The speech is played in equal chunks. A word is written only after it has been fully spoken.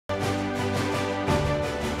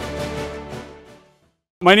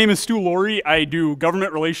My name is Stu Laurie. I do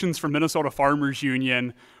government relations for Minnesota Farmers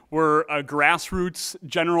Union. We're a grassroots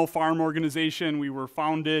general farm organization. We were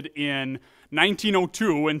founded in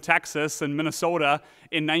 1902 in Texas and Minnesota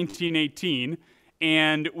in 1918.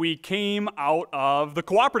 And we came out of the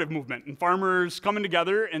cooperative movement and farmers coming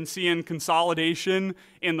together and seeing consolidation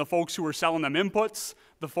in the folks who were selling them inputs,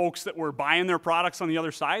 the folks that were buying their products on the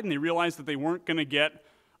other side, and they realized that they weren't going to get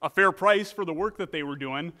a fair price for the work that they were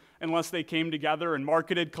doing unless they came together and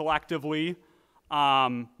marketed collectively,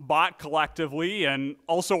 bought collectively, and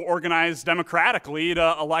also organized democratically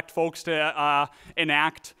to elect folks to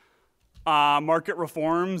enact market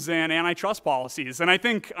reforms and antitrust policies. And I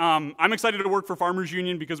think I'm excited to work for Farmers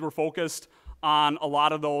Union because we're focused on a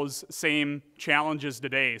lot of those same challenges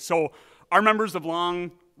today. So our members have long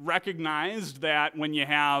recognized that when you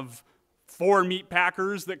have 4 meat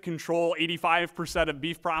packers that control 85% of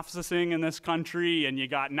beef processing in this country, and you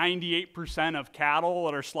got 98% of cattle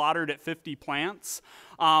that are slaughtered at 50 plants,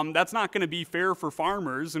 that's not going to be fair for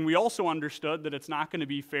farmers. And we also understood that it's not going to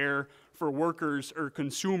be fair for workers or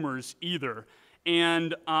consumers either.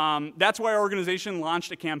 And that's why our organization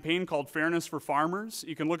launched a campaign called Fairness for Farmers.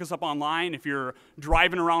 You can look us up online if you're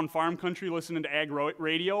driving around farm country listening to ag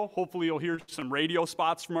radio. Hopefully you'll hear some radio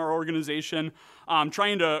spots from our organization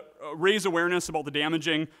trying to raise awareness about the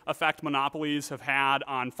damaging effect monopolies have had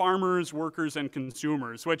on farmers, workers, and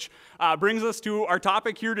consumers, which brings us to our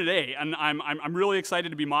topic here today. And I'm really excited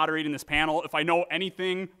to be moderating this panel. If I know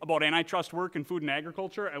anything about antitrust work in food and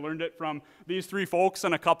agriculture, I learned it from these 3 folks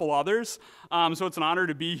and a couple others. So it's an honor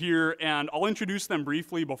to be here, and I'll introduce them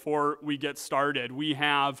briefly before we get started. We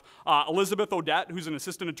have Elizabeth Odette, who's an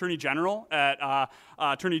assistant attorney general at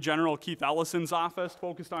Attorney General Keith Ellison's office,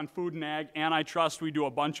 focused on food and ag antitrust. We do a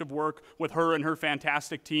bunch of work with her and her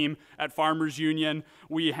fantastic team at Farmers Union.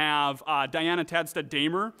 We have Diana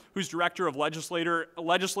Tadstead-Damer, who's director of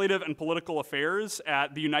legislative and political affairs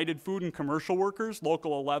at the United Food and Commercial Workers,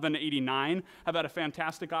 Local 1189. I've had a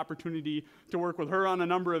fantastic opportunity to work with her on a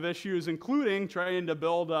number of issues, including trying to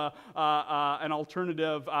build an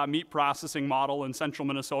alternative meat processing model in central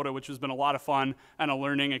Minnesota, which has been a lot of fun and a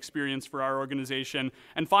learning experience for our organization.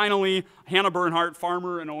 And finally, Hannah Bernhardt,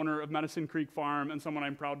 farmer and owner of Medicine Creek Farm, and someone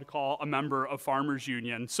I'm proud to call a member of Farmers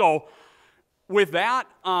Union. So with that,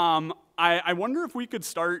 I wonder if we could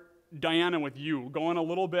start, Diana, with you, going a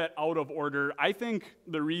little bit out of order. I think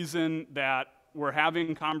the reason that we're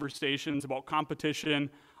having conversations about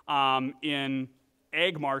competition in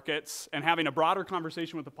ag markets and having a broader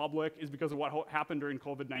conversation with the public is because of what happened during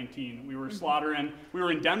COVID-19. We were slaughtering, we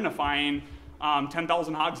were indemnifying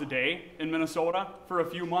 10,000 hogs a day in Minnesota for a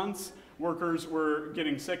few months. Workers were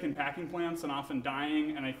getting sick in packing plants and often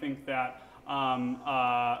dying, and I think that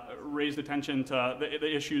raised attention to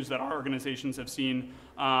the issues that our organizations have seen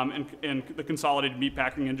in the consolidated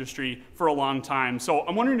meatpacking industry for a long time. So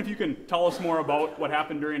I'm wondering if you can tell us more about what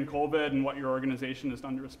happened during COVID and what your organization has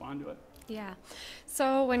done to respond to it. Yeah.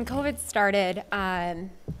 So when COVID started,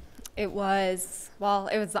 it was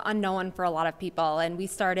the unknown for a lot of people, and we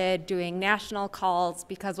started doing national calls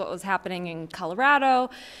because what was happening in Colorado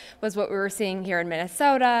was what we were seeing here in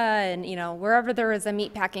Minnesota, and wherever there was a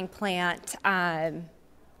meatpacking plant,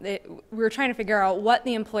 we were trying to figure out what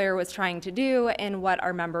the employer was trying to do and what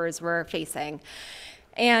our members were facing.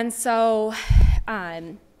 And so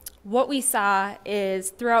what we saw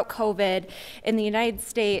is throughout COVID in the United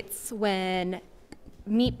States, when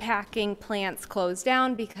meatpacking plants closed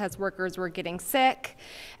down because workers were getting sick,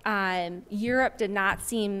 Europe did not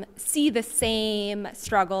see the same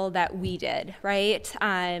struggle that we did, right?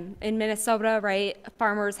 In Minnesota, right,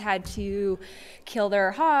 farmers had to kill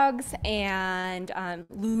their hogs and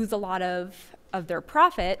lose a lot of their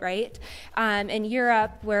profit, right? In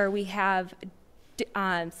Europe, where we have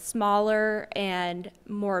smaller and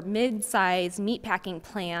more mid-sized meatpacking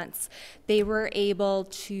plants, they were able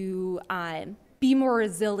to be more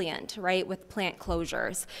resilient, right, with plant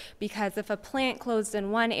closures. Because if a plant closed in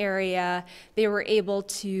one area, they were able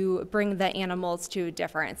to bring the animals to a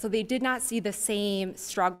different. So they did not see the same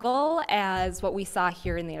struggle as what we saw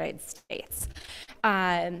here in the United States.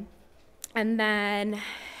 And then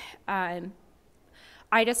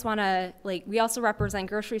I just want to, we also represent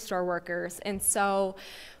grocery store workers. And so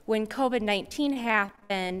when COVID-19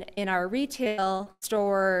 happened in our retail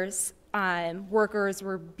stores, workers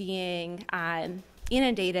were being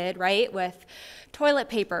inundated, right, with toilet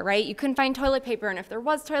paper, right? You couldn't find toilet paper, and if there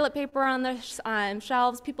was toilet paper on the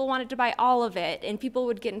shelves, people wanted to buy all of it, and people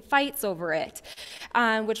would get in fights over it,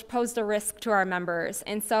 which posed a risk to our members.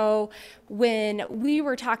 And so when we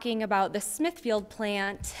were talking about the Smithfield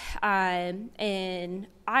plant in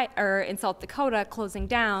in South Dakota closing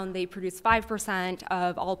down, they produce 5%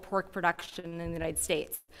 of all pork production in the United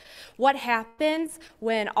States. What happens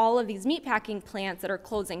when all of these meatpacking plants that are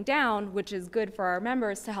closing down, which is good for our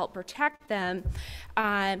members to help protect them,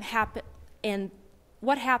 happen? And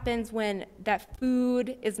what happens when that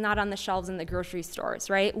food is not on the shelves in the grocery stores,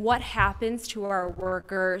 right? What happens to our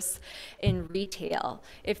workers in retail?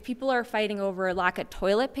 If people are fighting over a lack of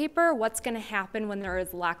toilet paper, what's going to happen when there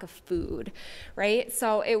is lack of food, right?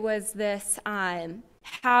 So it was this,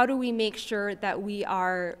 how do we make sure that we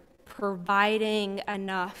are providing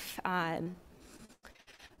enough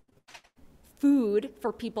food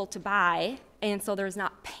for people to buy, and so there's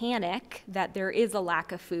not panic that there is a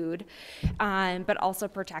lack of food, but also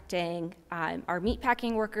protecting our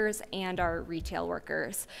meatpacking workers and our retail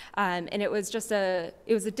workers. And it was a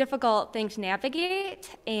difficult thing to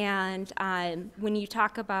navigate. And when you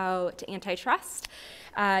talk about antitrust,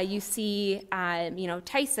 you see,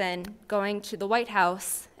 Tyson going to the White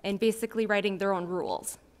House and basically writing their own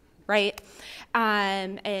rules, right?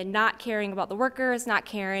 And not caring about the workers, not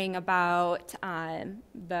caring about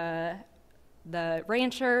the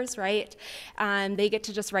ranchers, right? They get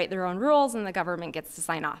to just write their own rules and the government gets to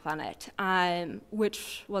sign off on it,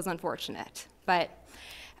 which was unfortunate. But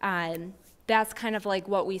that's kind of like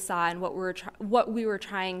what we saw and what we were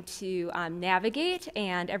trying to navigate,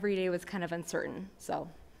 and every day was kind of uncertain, so.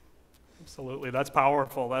 Absolutely, that's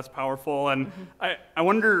powerful, and I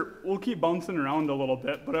wonder, we'll keep bouncing around a little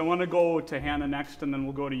bit, but I want to go to Hannah next, and then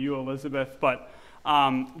we'll go to you, Elizabeth. But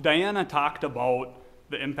Diana talked about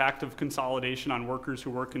the impact of consolidation on workers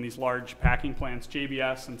who work in these large packing plants,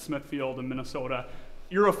 JBS and Smithfield in Minnesota.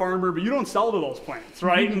 You're a farmer, but you don't sell to those plants,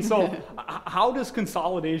 right? And so how does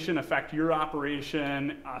consolidation affect your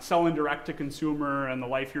operation, selling direct to consumer, and the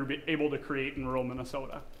life you're able to create in rural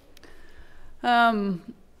Minnesota?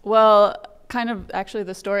 Well, kind of actually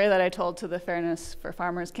the story that I told to the Fairness for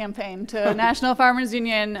Farmers campaign to National Farmers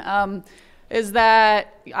Union is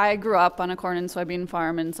that I grew up on a corn and soybean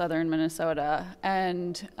farm in southern Minnesota,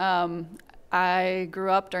 and I grew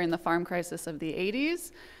up during the farm crisis of the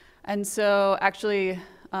 80s. And so actually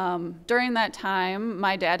during that time,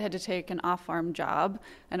 my dad had to take an off-farm job,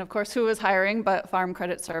 and of course who was hiring but Farm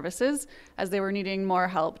Credit Services, as they were needing more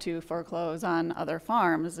help to foreclose on other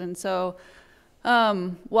farms. And so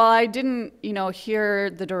while I didn't, hear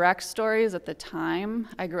the direct stories at the time,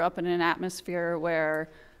 I grew up in an atmosphere where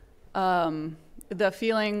the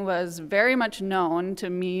feeling was very much known to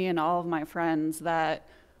me and all of my friends that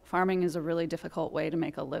farming is a really difficult way to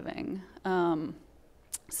make a living.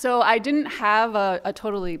 So I didn't have a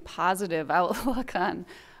totally positive outlook on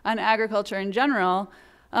agriculture in general.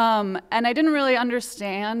 And I didn't really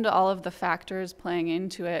understand all of the factors playing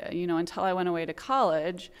into it, until I went away to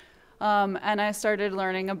college. And I started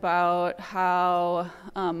learning about how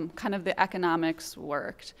kind of the economics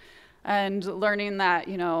worked, and learning that,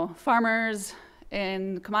 farmers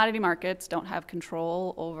in commodity markets don't have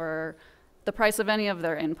control over the price of any of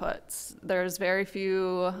their inputs. There's very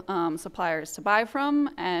few suppliers to buy from,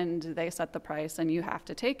 and they set the price and you have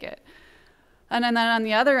to take it. And then on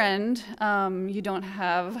the other end, you don't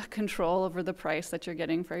have control over the price that you're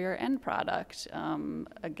getting for your end product.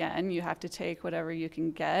 Again, you have to take whatever you can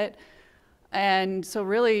get. And so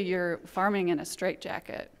really you're farming in a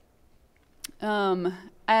straitjacket.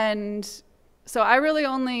 And so I really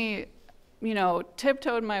only,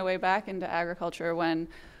 tiptoed my way back into agriculture when,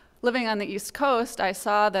 living on the East Coast, I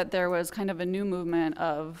saw that there was kind of a new movement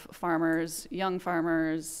of farmers, young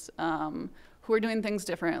farmers, who were doing things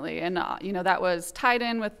differently. And, that was tied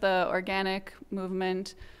in with the organic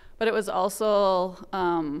movement, but it was also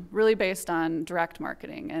really based on direct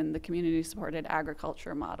marketing and the community-supported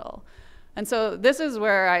agriculture model. And so this is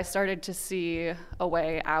where I started to see a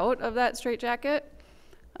way out of that straitjacket.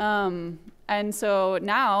 And so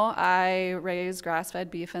now I raise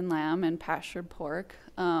grass-fed beef and lamb and pastured pork.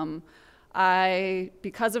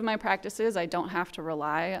 Because of my practices, I don't have to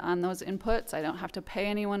rely on those inputs. I don't have to pay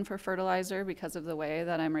anyone for fertilizer because of the way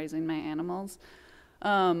that I'm raising my animals.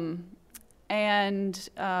 I'm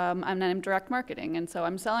direct marketing, and so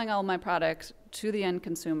I'm selling all my products to the end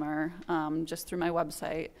consumer just through my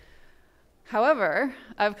website. However,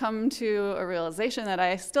 I've come to a realization that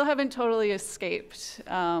I still haven't totally escaped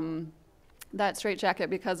that straitjacket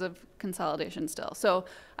because of consolidation still. So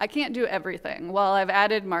I can't do everything. While I've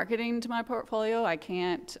added marketing to my portfolio, I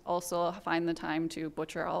can't also find the time to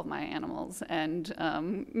butcher all of my animals and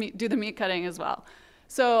do the meat cutting as well.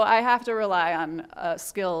 So I have to rely on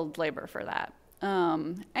skilled labor for that.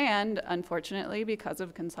 And unfortunately, because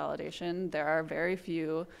of consolidation, there are very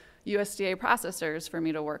few USDA processors for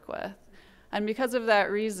me to work with. And because of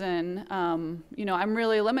that reason, you know, I'm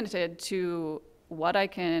really limited to what I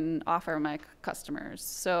can offer my customers.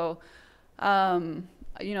 So,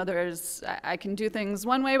 you know, I can do things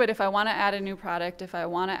one way, but if I want to add a new product, if I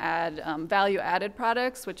want to add value-added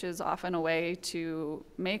products, which is often a way to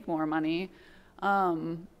make more money,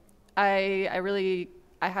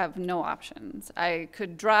 I have no options. I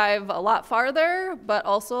could drive a lot farther, but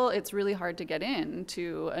also it's really hard to get in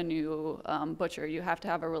to a new butcher. You have to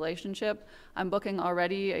have a relationship. I'm booking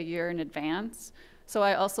already a year in advance. So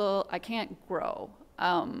I can't grow.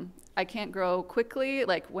 I can't grow quickly,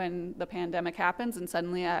 like when the pandemic happens and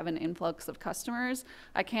suddenly I have an influx of customers.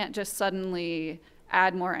 I can't just suddenly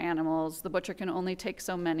add more animals. The butcher can only take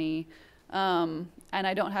so many. And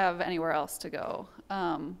I don't have anywhere else to go.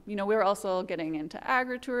 You know, we're also getting into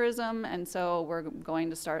agritourism, and so we're going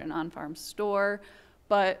to start an on-farm store.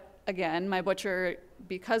 But again, my butcher,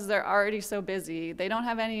 because they're already so busy, they don't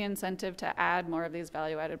have any incentive to add more of these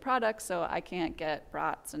value-added products, so I can't get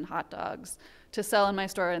brats and hot dogs to sell in my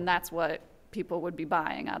store, and that's what people would be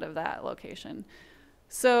buying out of that location.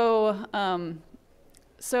 So,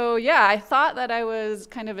 So yeah, I thought that I was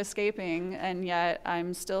kind of escaping, and yet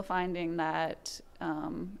I'm still finding that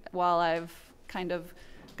while I've kind of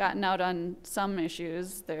gotten out on some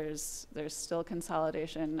issues, there's still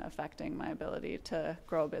consolidation affecting my ability to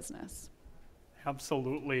grow a business.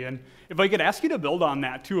 Absolutely, and if I could ask you to build on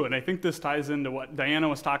that too, and I think this ties into what Diana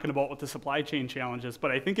was talking about with the supply chain challenges,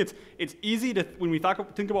 but I think it's easy to, when we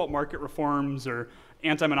think about market reforms or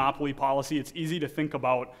anti-monopoly policy, it's easy to think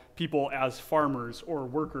about people as farmers or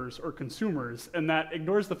workers or consumers, and that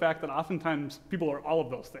ignores the fact that oftentimes people are all of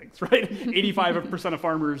those things, right? 85% of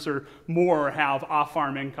farmers or more have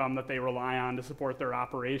off-farm income that they rely on to support their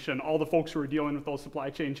operation. All the folks who are dealing with those supply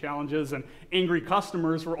chain challenges and angry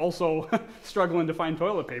customers were also struggling to find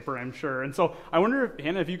toilet paper, I'm sure. And so I wonder,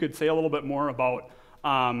 Hannah, if you could say a little bit more about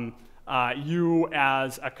you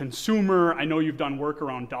as a consumer. I know you've done work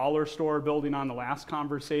around dollar store, building on the last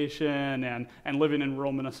conversation, and living in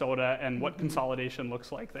rural Minnesota, and what consolidation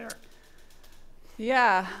looks like there.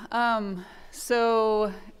 Yeah,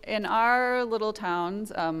 so in our little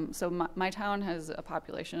towns, so my town has a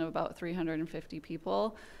population of about 350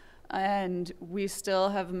 people, and we still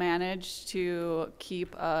have managed to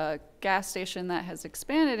keep a gas station that has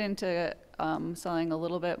expanded into selling a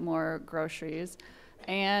little bit more groceries,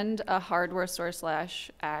 and a hardware store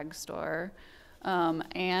 / ag store,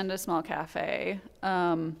 and a small cafe.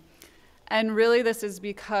 And really this is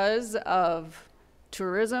because of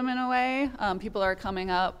tourism in a way. People are coming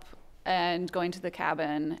up and going to the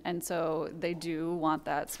cabin, and so they do want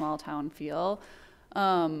that small town feel.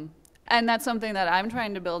 And that's something that I'm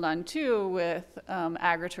trying to build on too with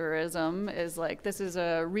agritourism, is like, this is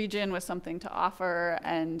a region with something to offer,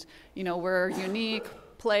 and you know, we're unique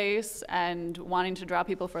place and wanting to draw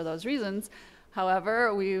people for those reasons.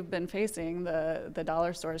 However, we've been facing the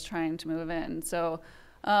dollar stores trying to move in. So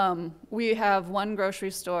we have one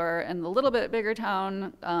grocery store in the little bit bigger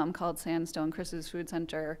town called Sandstone Chris's Food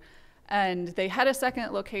Center, and they had a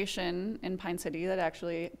second location in Pine City that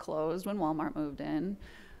actually closed when Walmart moved in.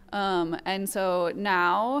 And so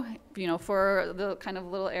now, you know, for the kind of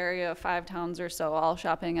little area of 5 towns or so, all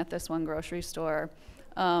shopping at this one grocery store.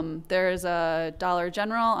 There's a Dollar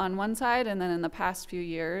General on one side, and then in the past few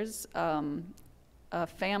years, a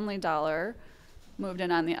Family Dollar moved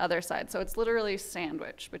in on the other side. So it's literally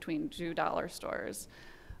sandwiched between 2 dollar stores.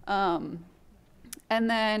 And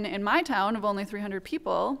then in my town of only 300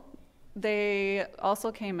 people, they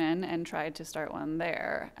also came in and tried to start one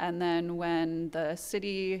there. And then when the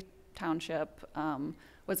city township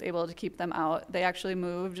was able to keep them out, they actually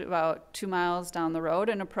moved about 2 miles down the road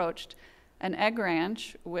and approached an egg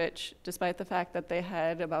ranch, which, despite the fact that they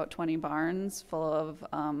had about 20 barns full of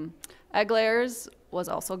egg layers, was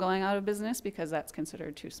also going out of business because that's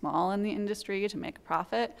considered too small in the industry to make a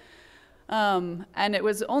profit. And it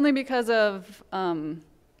was only because of,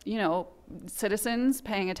 you know, citizens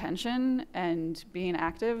paying attention and being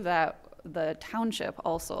active that the township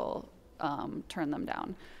also turned them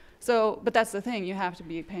down. So, but that's the thing, you have to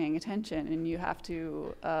be paying attention, and you have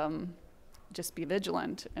to just be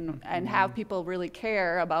vigilant and have people really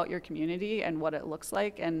care about your community and what it looks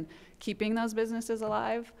like, and keeping those businesses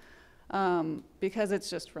alive, because it's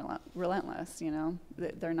just relentless, you know,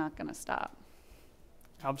 they're not going to stop.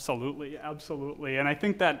 Absolutely, absolutely. And I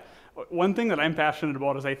think that one thing that I'm passionate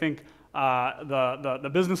about is, I think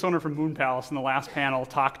the business owner from Moon Palace in the last panel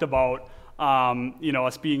talked about you know,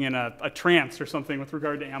 us being in a trance or something with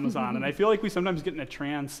regard to Amazon. And I feel like we sometimes get in a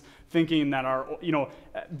trance thinking that you know,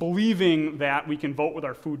 believing that we can vote with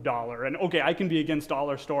our food dollar. And okay, I can be against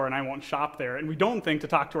dollar store and I won't shop there. And we don't think to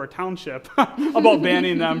talk to our township about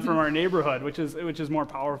banning them from our neighborhood, which is more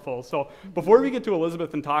powerful. So before we get to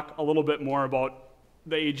Elizabeth and talk a little bit more about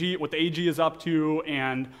the AG, what the AG is up to,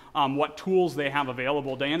 and what tools they have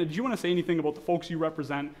available. Diana, did you want to say anything about the folks you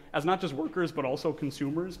represent as not just workers, but also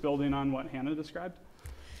consumers, building on what Hannah described?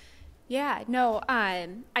 Yeah, no,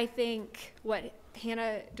 I think what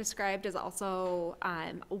Hannah described is also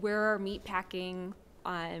where our meat packing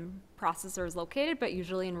processors located, but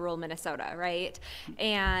usually in rural Minnesota, right?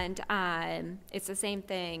 And it's the same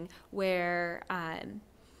thing where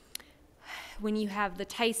when you have the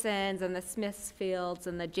Tysons and the Smithfields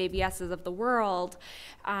and the JBSs of the world,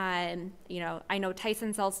 you know, I know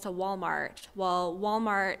Tyson sells to Walmart. Well,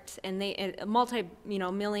 Walmart, and a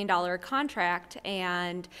multi-million-dollar contract,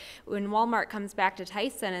 and when Walmart comes back to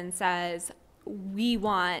Tyson and says, we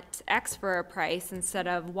want X for a price instead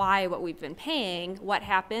of Y, what we've been paying, what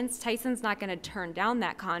happens? Tyson's not going to turn down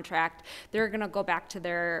that contract. They're going to go back to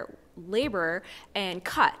their labor and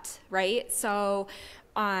cut, right? So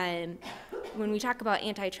when we talk about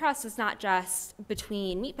antitrust, it's not just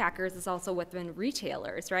between meat packers, it's also within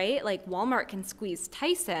retailers, right? Like Walmart can squeeze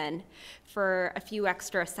Tyson for a few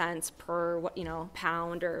extra cents per, you know,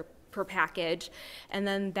 pound or per package, and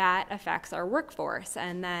then that affects our workforce.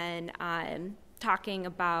 And then talking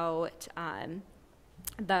about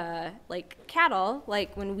the cattle,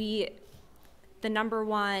 like when the number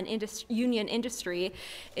one union industry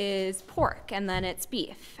is pork, and then it's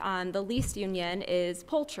beef. The least union is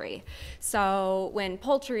poultry. So when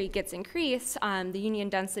poultry gets increased, the union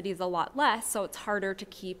density is a lot less, so it's harder to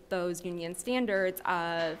keep those union standards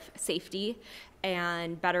of safety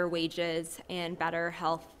and better wages and better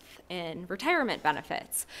health and retirement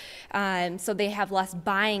benefits. So they have less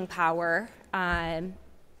buying power.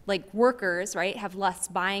 Like workers, right, have less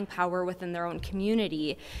buying power within their own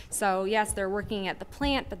community. So yes, they're working at the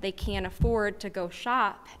plant, but they can't afford to go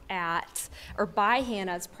shop at or buy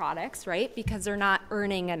Hannah's products, right, because they're not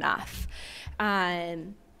earning enough.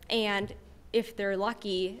 And if they're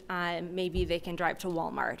lucky, maybe they can drive to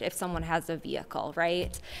Walmart if someone has a vehicle,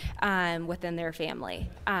 right, within their family.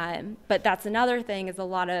 But that's another thing, is a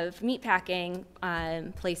lot of meatpacking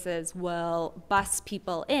places will bus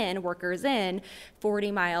people in, workers in,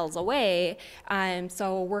 40 miles away,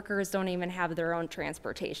 so workers don't even have their own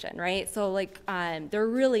transportation, right? So like they're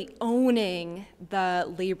really owning the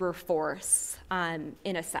labor force in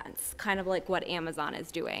a sense, kind of like what Amazon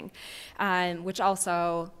is doing, which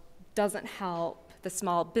also doesn't help the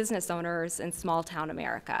small business owners in small town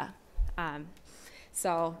America.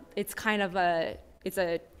 So it's kind of it's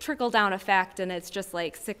a trickle down effect, and it's just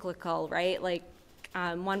like cyclical, right? Like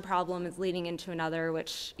one problem is leading into another,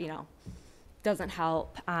 which, you know, doesn't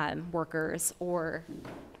help workers or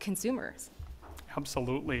consumers.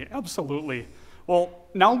 Absolutely, absolutely. Well,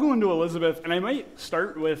 now going to Elizabeth, and I might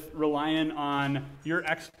start with relying on your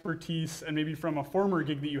expertise and maybe from a former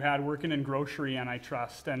gig that you had working in grocery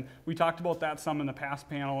antitrust. And we talked about that some in the past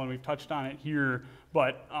panel, and we've touched on it here.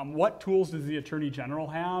 But what tools does the Attorney General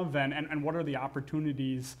have, and what are the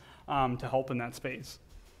opportunities to help in that space?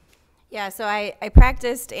 Yeah, so I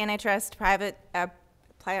practiced antitrust private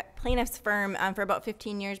plaintiff's firm for about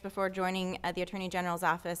 15 years before joining the Attorney General's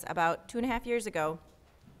office about 2.5 years ago.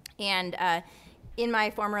 And in my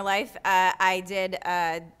former life, I did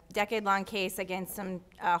a decade-long case against some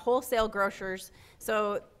wholesale grocers.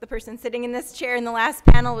 So the person sitting in this chair in the last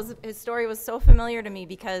panel, his story was so familiar to me,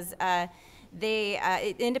 because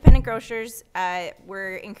independent grocers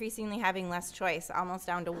were increasingly having less choice, almost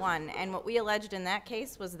down to one. And what we alleged in that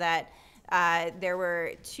case was that there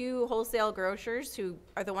were 2 wholesale grocers, who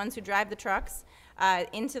are the ones who drive the trucks,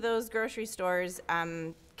 into those grocery stores,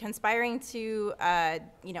 conspiring to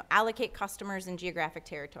allocate customers in geographic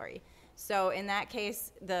territory. So in that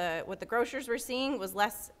case, what the grocers were seeing was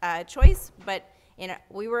less choice, but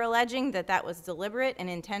we were alleging that that was deliberate and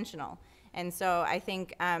intentional. And so I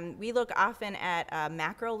think we look often at a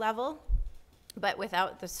macro level, but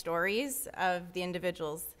without the stories of the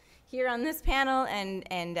individuals here on this panel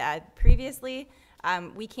and previously,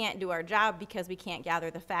 we can't do our job, because we can't gather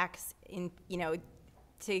the facts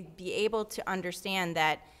to be able to understand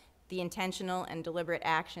that the intentional and deliberate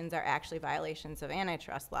actions are actually violations of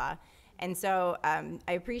antitrust law. And so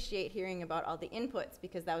I appreciate hearing about all the inputs,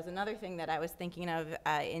 because that was another thing that I was thinking of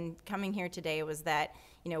in coming here today, was that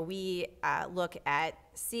we look at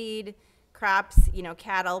seed, crops,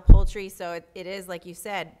 cattle, poultry. So it is, like you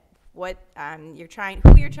said, what who you're trying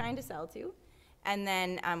to sell to, and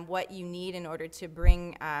then what you need in order to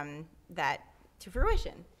bring that to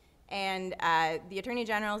fruition. And the Attorney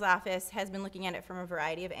General's office has been looking at it from a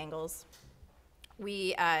variety of angles.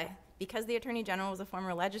 Because the Attorney General was a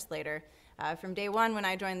former legislator, from day one when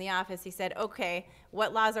I joined the office, he said, okay,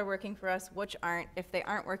 what laws are working for us, which aren't? If they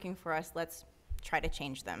aren't working for us, let's try to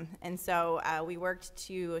change them. And so we worked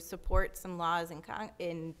to support some laws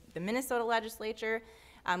in the Minnesota legislature.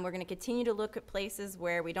 We're going to continue to look at places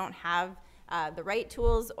where we don't have the right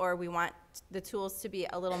tools, or we want the tools to be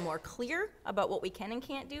a little more clear about what we can and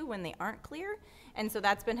can't do when they aren't clear. And so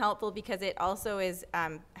that's been helpful because it also is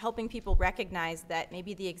helping people recognize that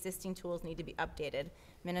maybe the existing tools need to be updated.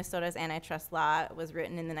 Minnesota's antitrust law was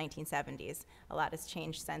written in the 1970s. A lot has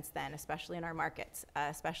changed since then, especially in our markets,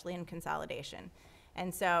 especially in consolidation.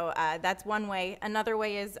 And so that's one way. Another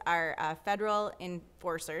way is our federal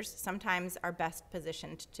enforcers sometimes are best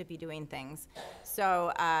positioned to be doing things.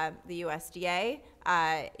 So the USDA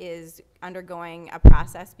is undergoing a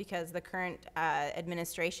process because the current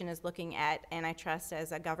administration is looking at antitrust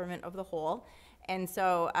as a government of the whole. And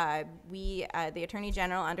so the Attorney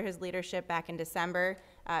General, under his leadership back in December,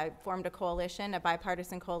 formed a coalition, a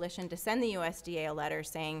bipartisan coalition, to send the USDA a letter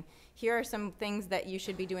saying, here are some things that you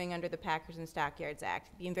should be doing under the Packers and Stockyards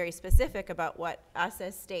Act, being very specific about what us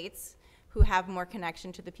as states who have more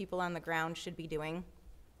connection to the people on the ground should be doing.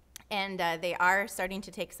 And they are starting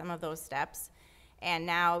to take some of those steps. And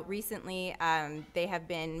now, recently, they have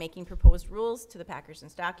been making proposed rules to the Packers and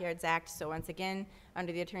Stockyards Act. So once again,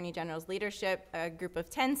 under the Attorney General's leadership, a group of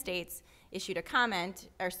 10 states issued a comment,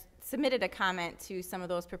 or submitted a comment to some of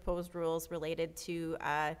those proposed rules related to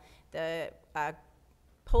the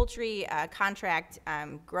poultry contract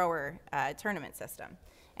grower tournament system.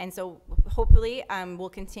 And so hopefully we'll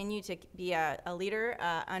continue to be a leader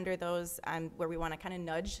under those where we want to kind of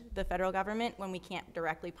nudge the federal government when we can't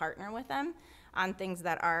directly partner with them on things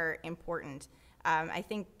that are important. I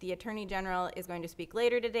think the Attorney General is going to speak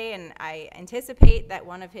later today, and I anticipate that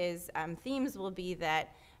one of his themes will be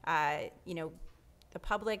that the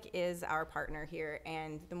public is our partner here,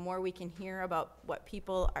 and the more we can hear about what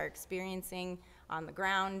people are experiencing on the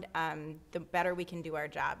ground, the better we can do our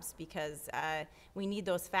jobs, because we need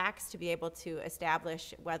those facts to be able to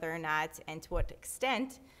establish whether or not and to what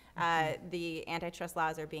extent the antitrust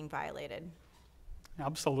laws are being violated.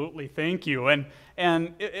 Absolutely, thank you.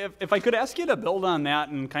 And if I could ask you to build on that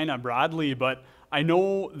and kind of broadly, but I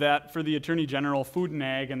know that for the Attorney General, food and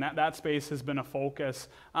ag, and that space has been a focus.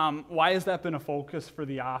 Why has that been a focus for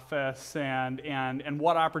the office, and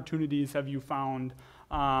what opportunities have you found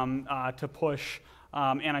to push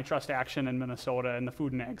antitrust action in Minnesota in the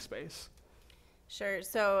food and ag space? Sure.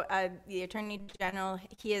 So the Attorney General,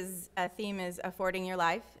 his theme is affording your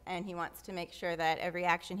life, and he wants to make sure that every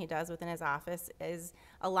action he does within his office is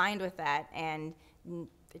aligned with that. And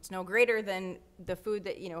it's no greater than the food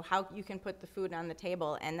that, how you can put the food on the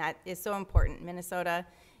table, and that is so important. Minnesota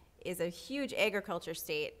is a huge agriculture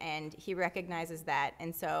state, and he recognizes that.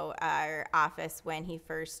 And so our office, when he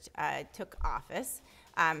first took office,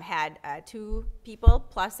 had 2 people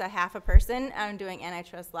plus a half a person doing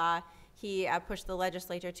antitrust law. He pushed the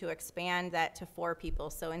legislature to expand that to 4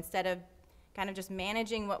 people. So instead of kind of just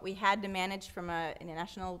managing what we had to manage from a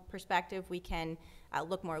national perspective, we can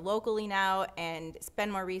look more locally now and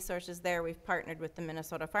spend more resources there. We've partnered with the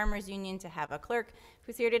Minnesota Farmers Union to have a clerk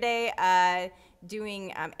who's here today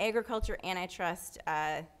doing agriculture antitrust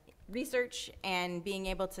research and being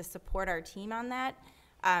able to support our team on that.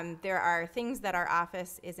 There are things that our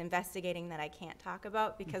office is investigating that I can't talk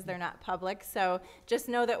about because they're not public, so just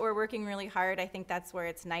know that we're working really hard. I think that's where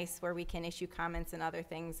it's nice, where we can issue comments and other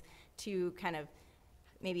things to kind of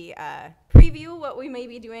maybe preview what we may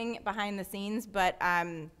be doing behind the scenes, but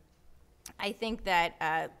I think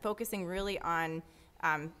that focusing really on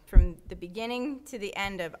from the beginning to the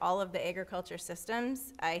end of all of the agriculture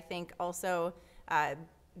systems, I think also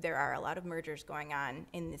there are a lot of mergers going on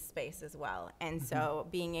in this space as well. And so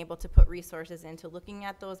being able to put resources into looking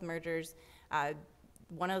at those mergers,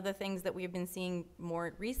 one of the things that we've been seeing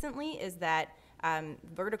more recently is that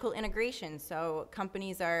vertical integration. So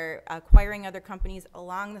companies are acquiring other companies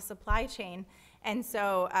along the supply chain. And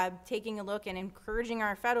so taking a look and encouraging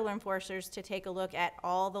our federal enforcers to take a look at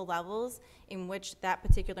all the levels in which that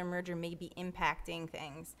particular merger may be impacting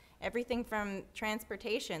things. Everything from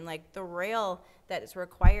transportation, like the rail that is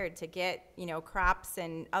required to get crops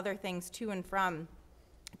and other things to and from,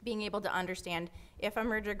 being able to understand if a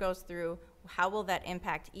merger goes through, how will that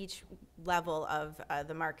impact each level of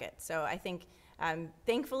the market. So I think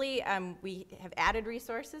thankfully we have added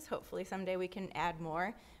resources. Hopefully someday we can add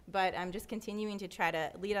more, but I'm just continuing to try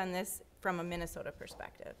to lead on this from a Minnesota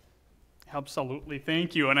perspective. Absolutely,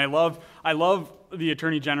 thank you. And I love the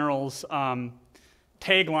Attorney General's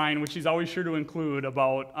tagline, which he's always sure to include,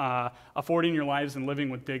 about affording your lives and living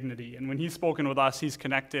with dignity. And when he's spoken with us, he's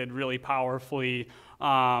connected really powerfully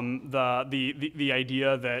the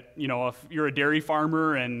idea that, you know, if you're a dairy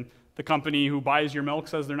farmer and the company who buys your milk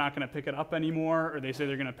says they're not going to pick it up anymore, or they say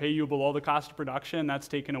they're going to pay you below the cost of production, that's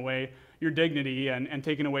taken away your dignity and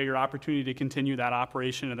taken away your opportunity to continue that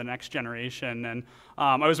operation to the next generation. And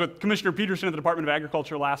I was with Commissioner Peterson at the Department of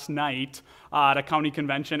Agriculture last night at a county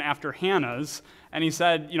convention after Hannah's, and he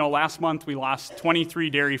said, you know, last month we lost 23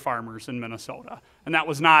 dairy farmers in Minnesota, and that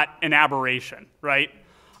was not an aberration, right?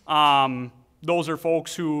 Those are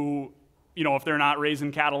folks who, you know, if they're not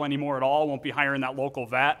raising cattle anymore at all, won't be hiring that local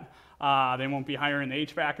vet. They won't be hiring the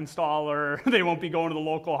HVAC installer. They won't be going to the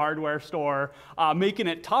local hardware store, making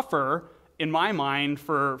it tougher, in my mind,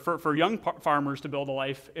 for young farmers to build a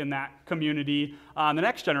life in that community, the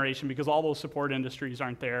next generation, because all those support industries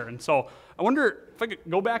aren't there. And so I wonder if I could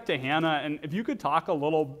go back to Hannah, and if you could talk a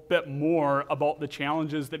little bit more about the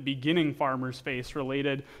challenges that beginning farmers face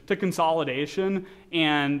related to consolidation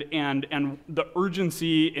and the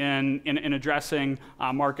urgency in addressing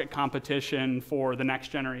market competition for the next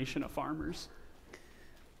generation of farmers.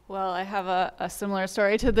 Well, I have a similar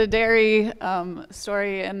story to the dairy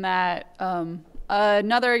story, in that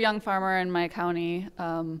another young farmer in my county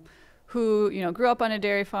who, you know, grew up on a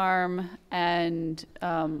dairy farm and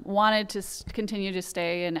wanted to continue to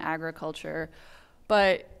stay in agriculture,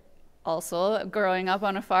 but also growing up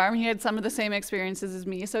on a farm, he had some of the same experiences as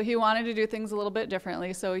me, so he wanted to do things a little bit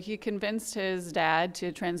differently. So he convinced his dad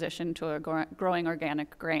to transition to growing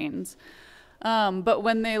organic grains. But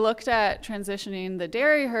when they looked at transitioning the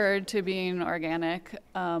dairy herd to being organic,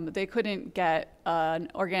 they couldn't get an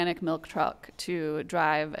organic milk truck to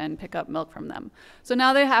drive and pick up milk from them. So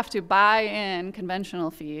now they have to buy in conventional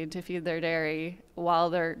feed to feed their dairy while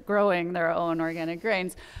they're growing their own organic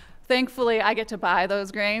grains. Thankfully, I get to buy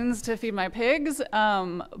those grains to feed my pigs.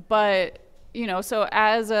 But, you know, so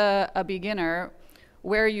as a beginner,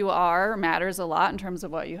 where you are matters a lot in terms of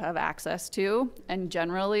what you have access to. And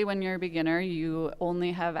generally, when you're a beginner, you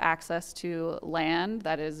only have access to land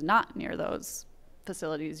that is not near those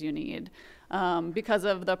facilities you need because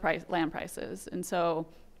of the land prices. And so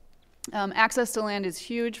access to land is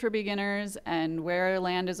huge for beginners, and where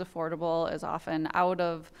land is affordable is often out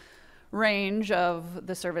of range of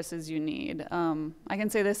the services you need. I can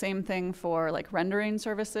say the same thing for like rendering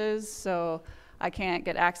services. So I can't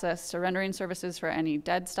get access to rendering services for any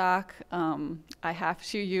dead stock. I have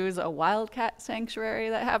to use a wildcat sanctuary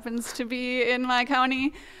that happens to be in my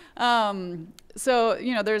county. So,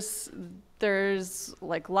 you know, there's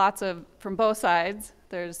like lots of, from both sides,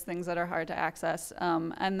 there's things that are hard to access.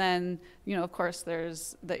 And then, you know, of course,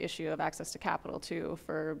 there's the issue of access to capital too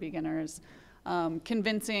for beginners.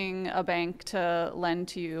 Convincing a bank to lend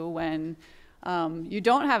to you when you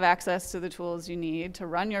don't have access to the tools you need to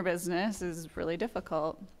run your business is really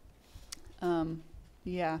difficult.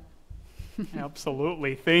 Yeah.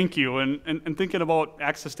 Absolutely, thank you. And thinking about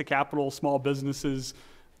access to capital, small businesses,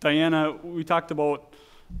 Diana, we talked about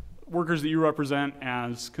workers that you represent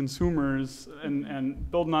as consumers, and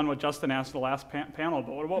building on what Justin asked the last panel,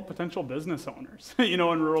 but what about potential business owners, you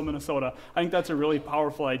know, in rural Minnesota? I think that's a really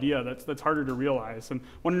powerful idea that's harder to realize. And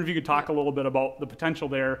wondering if you could talk a little bit about the potential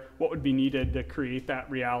there, what would be needed to create that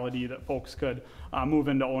reality that folks could move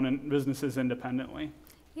into owning businesses independently.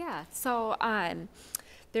 Yeah, so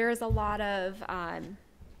there is a lot of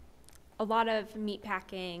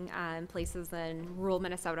meatpacking places in rural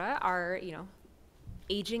Minnesota are, you know,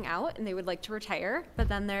 aging out and they would like to retire, but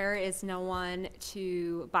then there is no one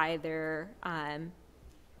to buy their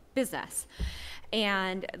business,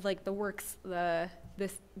 and like the workforce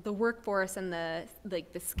and the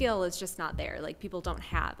skill is just not there. Like people don't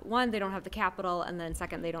have, one, they don't have the capital, and then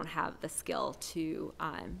second, they don't have the skill to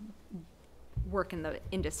work in the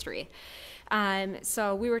industry.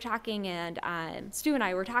 So we were talking, and Stu and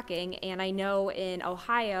I were talking, and I know in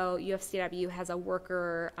Ohio, UFCW has a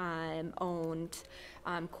worker-owned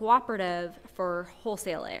cooperative for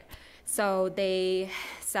wholesaler. So they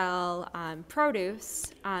sell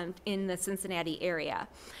produce in the Cincinnati area.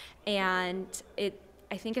 And I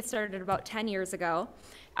think it started about 10 years ago.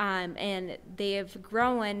 And they have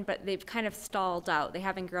grown, but they've kind of stalled out. They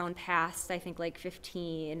haven't grown past, I think, like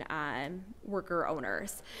 15 worker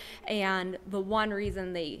owners. And the one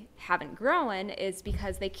reason they haven't grown is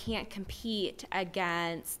because they can't compete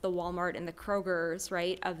against the Walmart and the Krogers,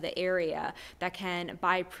 right, of the area that can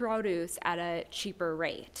buy produce at a cheaper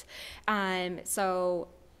rate. So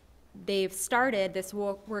they've started this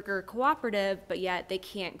worker cooperative, but yet they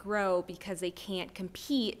can't grow because they can't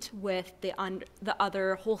compete with the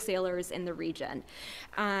other wholesalers in the region.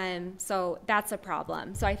 So that's a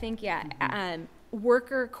problem. So I think,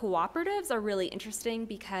 worker cooperatives are really interesting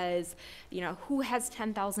because, who has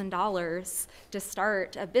 $10,000 to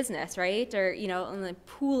start a business, right? Or, and then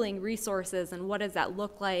pooling resources, and what does that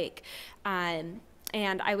look like?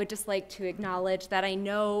 And I would just like to acknowledge that I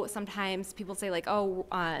know sometimes people say like,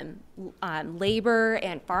 labor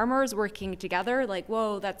and farmers working together, like,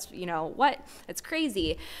 whoa, that's, what? It's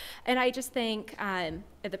crazy. And I just think at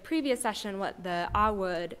the previous session, what the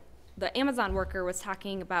Amazon worker was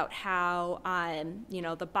talking about how,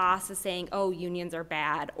 the boss is saying, oh, unions are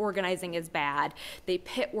bad, organizing is bad. They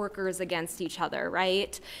pit workers against each other,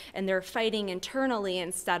 right? And they're fighting internally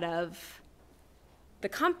instead of the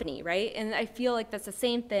company, right? And I feel like that's the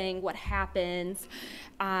same thing what happens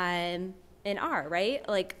in R, right?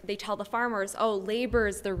 Like they tell the farmers, oh, labor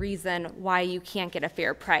is the reason why you can't get a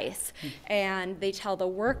fair price. And they tell the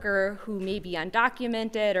worker who may be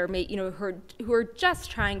undocumented or who are just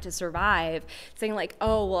trying to survive, saying like,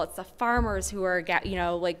 oh, well, it's the farmers who are,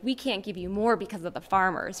 like we can't give you more because of the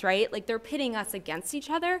farmers, right? Like they're pitting us against each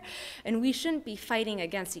other, and we shouldn't be fighting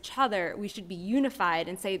against each other. We should be unified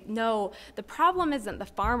and say, no, the problem isn't the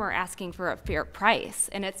farmer asking for a fair price,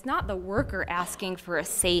 and it's not the worker asking for a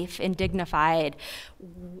safe and dignified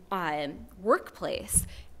workplace.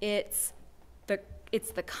 It's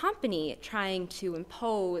the company trying to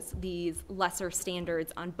impose these lesser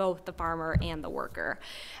standards on both the farmer and the worker.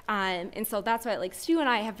 And so that's why Stu and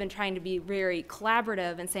I have been trying to be very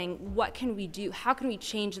collaborative and saying, what can we do? How can we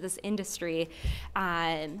change this industry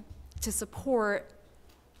to support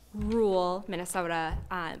rural Minnesota,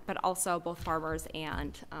 but also both farmers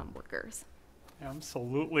and workers?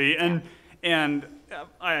 Absolutely. And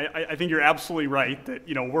I think you're absolutely right that,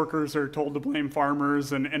 workers are told to blame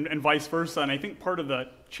farmers and vice versa. And I think part of the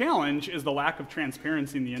challenge is the lack of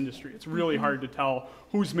transparency in the industry. It's really hard to tell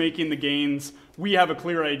who's making the gains. We have a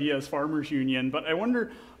clear idea as Farmers Union, but I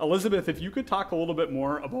wonder, Elizabeth, if you could talk a little bit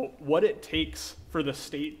more about what it takes for the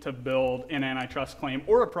state to build an antitrust claim,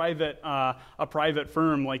 or a private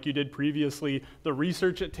firm like you did previously, the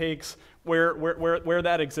research it takes, where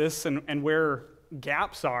that exists, and where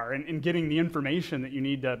gaps are in getting the information that you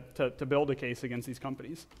need to build a case against these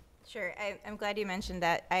companies. Sure, I'm glad you mentioned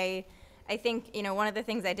that. I think, one of the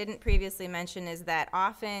things I didn't previously mention is that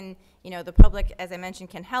often, the public, as I mentioned,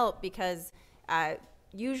 can help because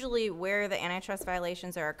usually where the antitrust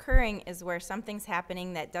violations are occurring is where something's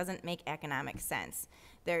happening that doesn't make economic sense.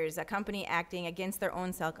 There's a company acting against their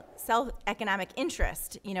own self-economic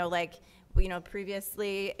interest,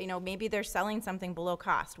 previously, maybe they're selling something below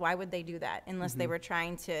cost. Why would they do that unless they were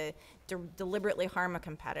trying to deliberately harm a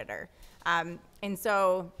competitor? And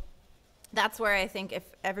so that's where I think if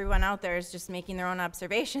everyone out there is just making their own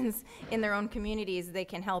observations in their own communities, they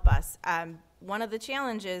can help us. One of the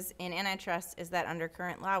challenges in antitrust is that under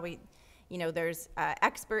current law, there's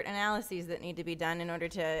expert analyses that need to be done in order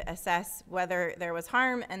to assess whether there was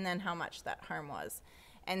harm and then how much that harm was.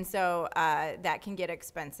 And so that can get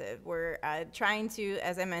expensive. We're trying to,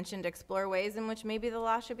 as I mentioned, explore ways in which maybe the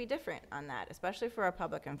law should be different on that, especially for a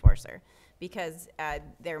public enforcer, because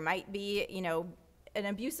there might be, an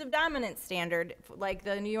abusive dominance standard, like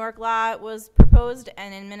the New York law was proposed,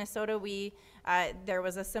 and in Minnesota there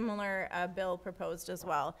was a similar bill proposed as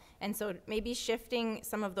well. And so maybe shifting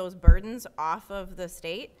some of those burdens off of the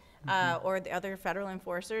state or the other federal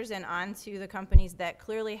enforcers and onto the companies that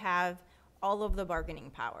clearly have all of the bargaining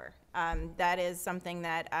power. That is something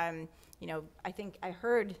that, I think I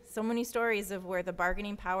heard so many stories of where the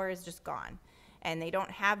bargaining power is just gone, and they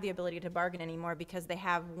don't have the ability to bargain anymore because they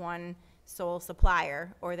have one sole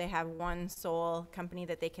supplier, or they have one sole company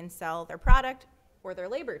that they can sell their product or their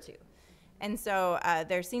labor to. And so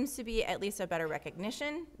there seems to be at least a better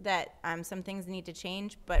recognition that some things need to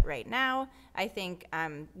change, but right now I think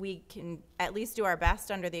we can at least do our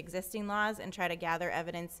best under the existing laws and try to gather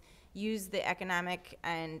evidence, use the economic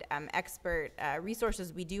and expert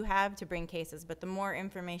resources we do have to bring cases, but the more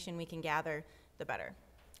information we can gather, the better.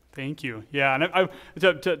 Thank you. Yeah, and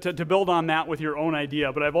to build on that with your own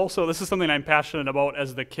idea, but this is something I'm passionate about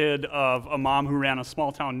as the kid of a mom who ran a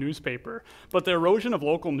small town newspaper, but the erosion of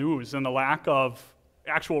local news and the lack of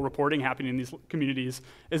actual reporting happening in these communities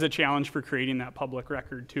is a challenge for creating that public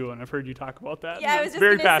record too, and I've heard you talk about that. Yeah, I was just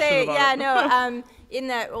going to say, in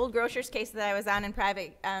that old grocer's case that I was on in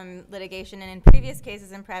private litigation and in previous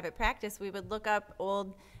cases in private practice, we would look up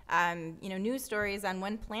old news stories on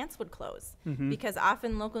when plants would close, Mm-hmm. because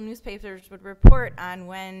often local newspapers would report on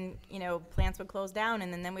when, plants would close down,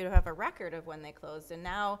 and then we would have a record of when they closed. And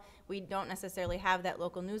now we don't necessarily have that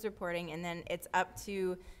local news reporting, and then it's up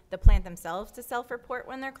to the plant themselves to self-report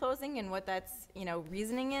when they're closing and what that's,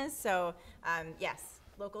 reasoning is. So, yes,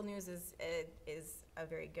 local news is a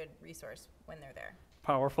very good resource when they're there.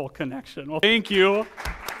 Powerful connection. Well, thank you.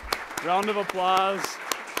 Round of applause.